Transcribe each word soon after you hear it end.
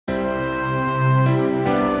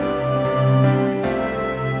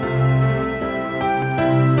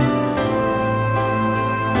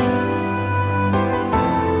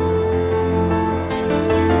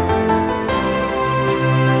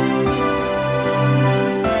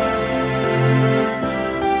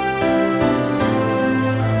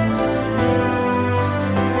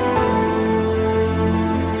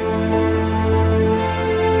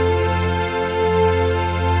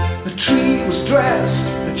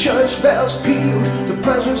church bells pealed, the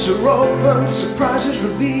presents are opened, surprises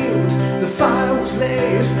revealed. The fire was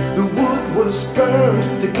laid, the wood was burned,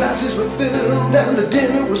 the glasses were filled, and the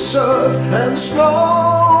dinner was served, and the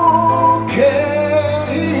snow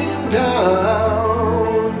came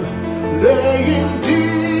down, laying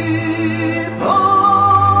deep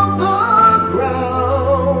on the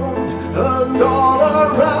ground, and all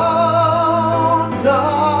around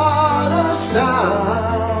not a sound.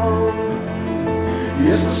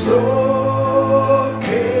 Yes, the snow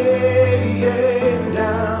came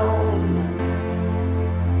down.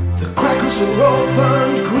 The crackers were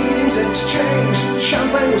opened, greetings exchanged,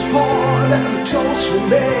 champagne was poured and the toasts were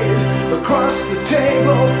made. Across the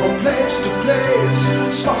table from place to place,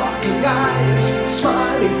 sparkling eyes,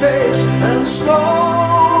 smiling face, and the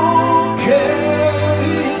snow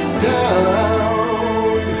came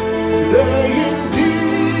down, laying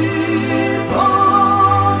deep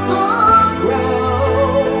on the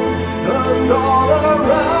ground, and all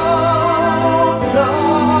around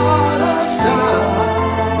not a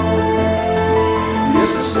sound.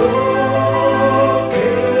 Yes, the snow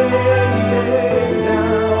came down.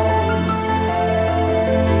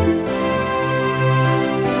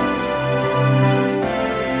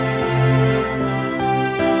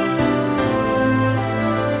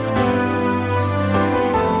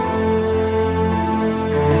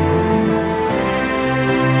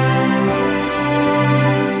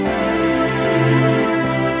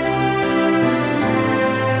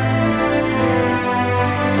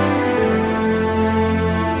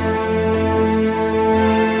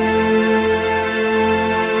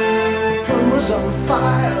 On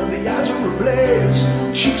fire, the eyes were ablaze,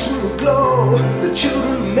 cheeks were aglow, the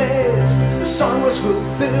children amazed. The song was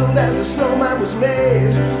fulfilled as the snowman was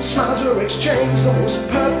made. Smiles were exchanged, the most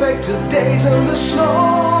perfect of days, and the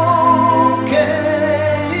snow came